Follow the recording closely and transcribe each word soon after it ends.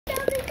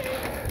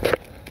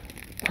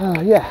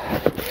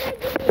Yeah.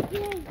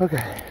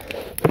 Okay.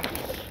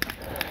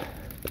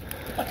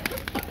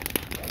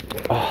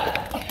 Oh.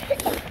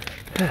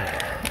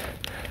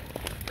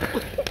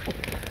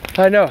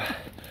 I know.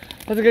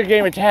 That's a good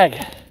game of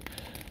tag.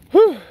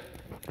 Whew.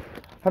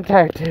 I'm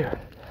tired too.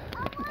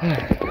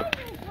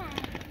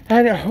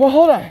 I know. Well,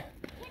 hold on.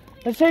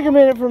 Let's take a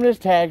minute from this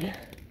tag. Can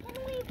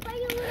we play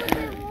a little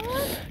bit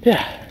more?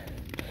 Yeah.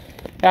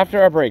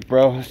 After our break,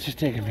 bro. Let's just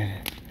take a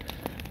minute.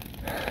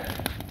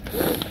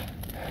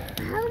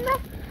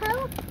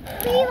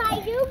 Levi,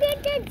 you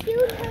get to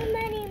choose how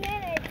many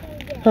minutes we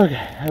get.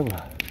 Okay, I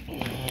will.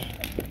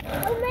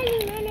 How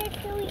many minutes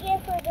do we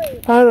get for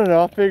break? I don't know.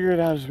 I'll figure it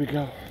out as we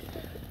go.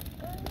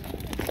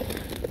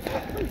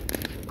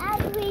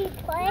 As we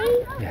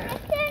play? Yeah.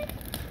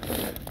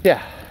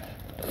 Yeah.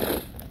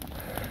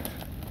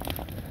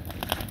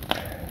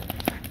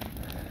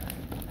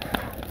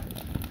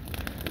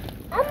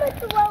 I'm going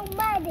to throw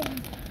mud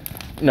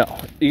in. No,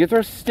 you can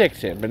throw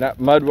sticks in, but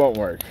mud won't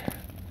work.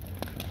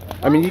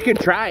 I mean, you can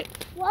try it.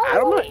 I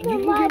don't know. You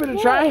can give it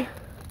a try.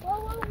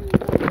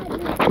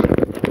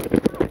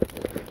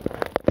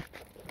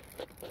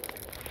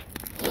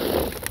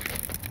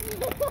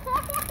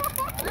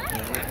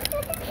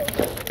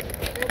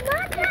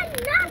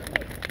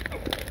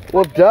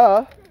 Well,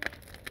 duh.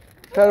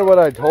 Kind of what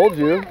I told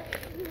you.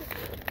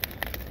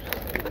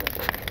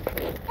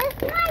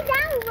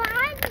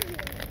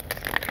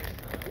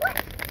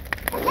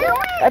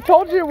 I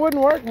told you it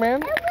wouldn't work,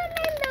 man.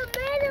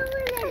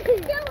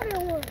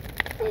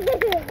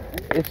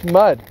 It's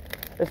mud.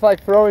 It's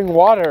like throwing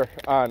water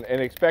on and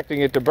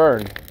expecting it to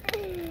burn.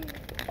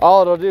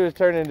 All it'll do is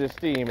turn into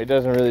steam. It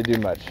doesn't really do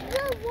much.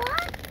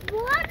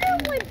 Water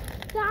would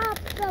stop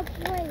the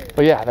flame.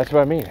 But yeah, that's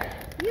what I mean.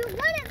 You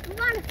wouldn't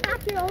want to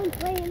stop your own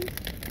flame.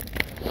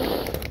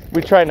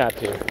 We try not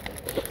to.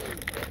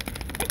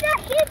 It's a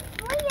huge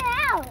flame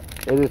out.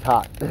 It is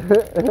hot. If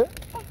it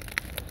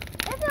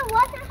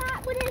wasn't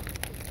hot, would it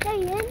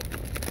stay in?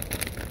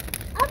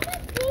 I'm going to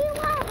see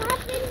what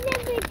happens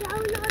if it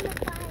goes on the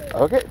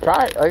fire. Okay,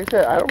 try it. Like I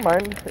said, I don't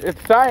mind.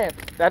 It's science.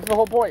 That's the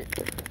whole point.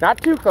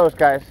 Not too close,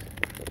 guys.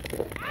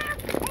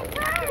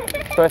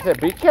 So I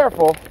said, be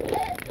careful. It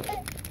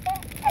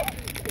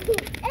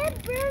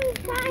burns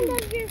kind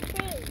of your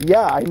face.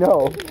 Yeah, I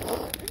know.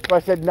 So I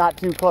said, not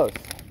too close.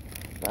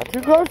 Not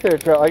too close there,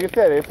 Trail. Like I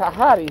said, it's a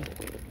hottie.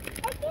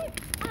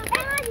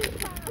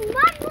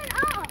 Mud went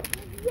off.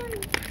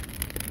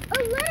 A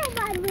little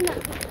mud went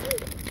off.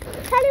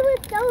 Teddy was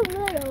so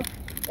little.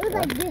 It was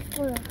like this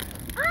little.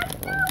 I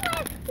saw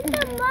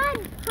the mud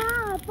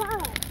pop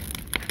up.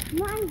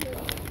 Mine did.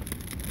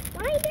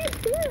 Mine did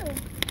too.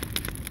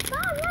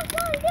 Mom, let's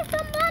go and get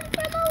some mud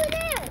from over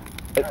there.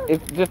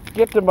 It's just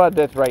get the mud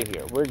that's right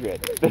here. We're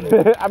good.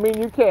 I mean,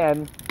 you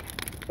can.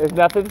 There's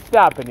nothing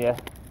stopping you.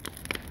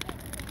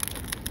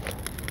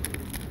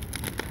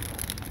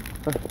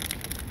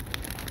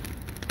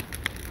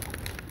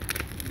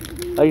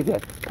 Like I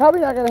said, probably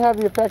not going to have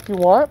the effect you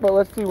want, but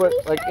let's see what,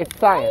 like, it's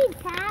science.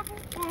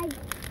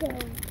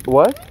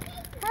 What?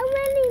 How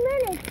many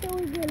minutes do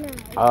we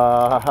get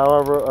now?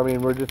 However, I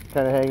mean, we're just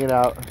kind of hanging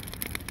out.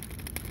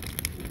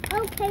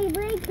 Okay,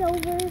 break's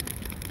over.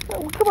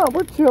 Oh, come on,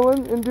 we're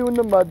chilling and doing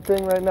the mud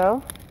thing right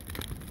now.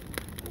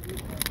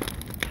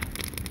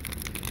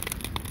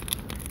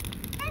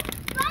 It's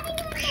funny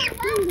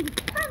when the mud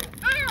comes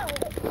out.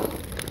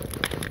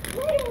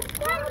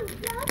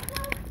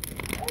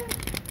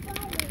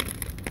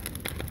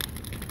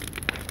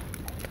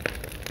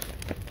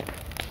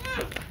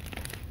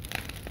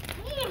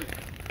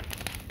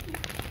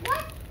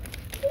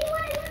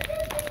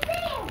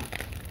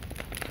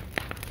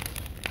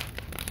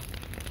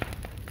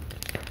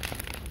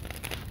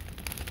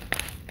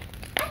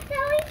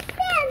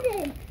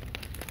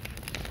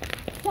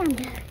 It's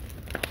funny.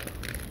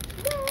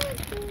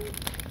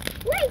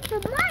 Wait, the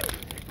mud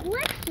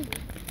glitchy.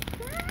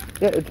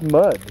 Yeah, it's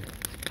mud.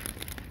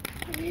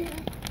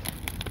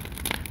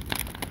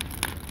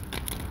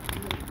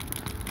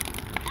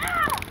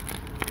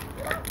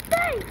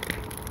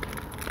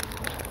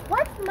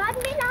 What's mud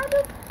made out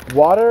of?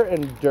 Water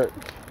and dirt.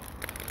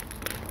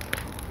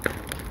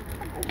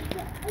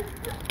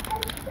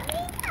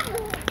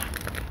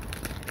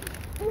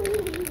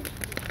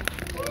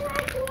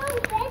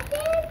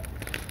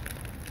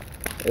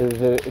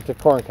 It's a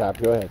corn cob.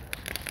 Go ahead.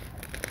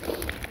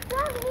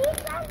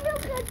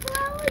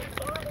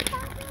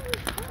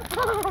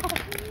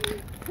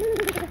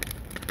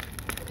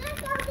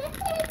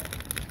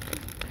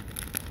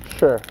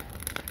 Sure.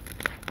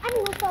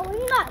 I'm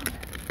throwing mud.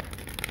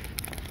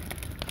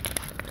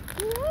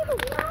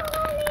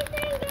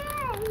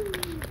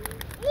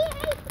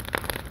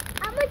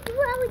 I'm going to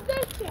throw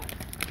this shit.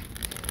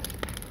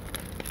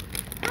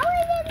 How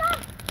is it not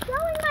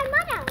throwing my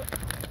mud out?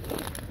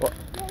 Well,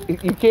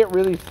 you can't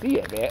really see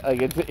it, man.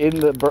 Like, it's in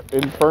the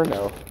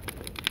inferno.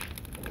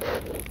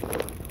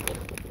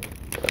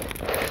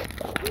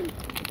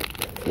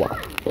 Wow.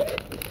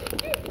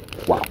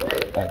 Wow.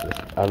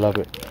 I love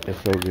it. It's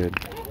so good.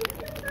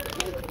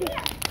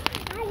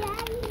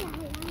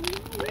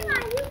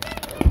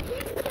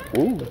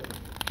 Ooh.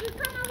 Just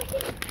come over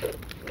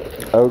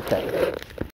here. Okay.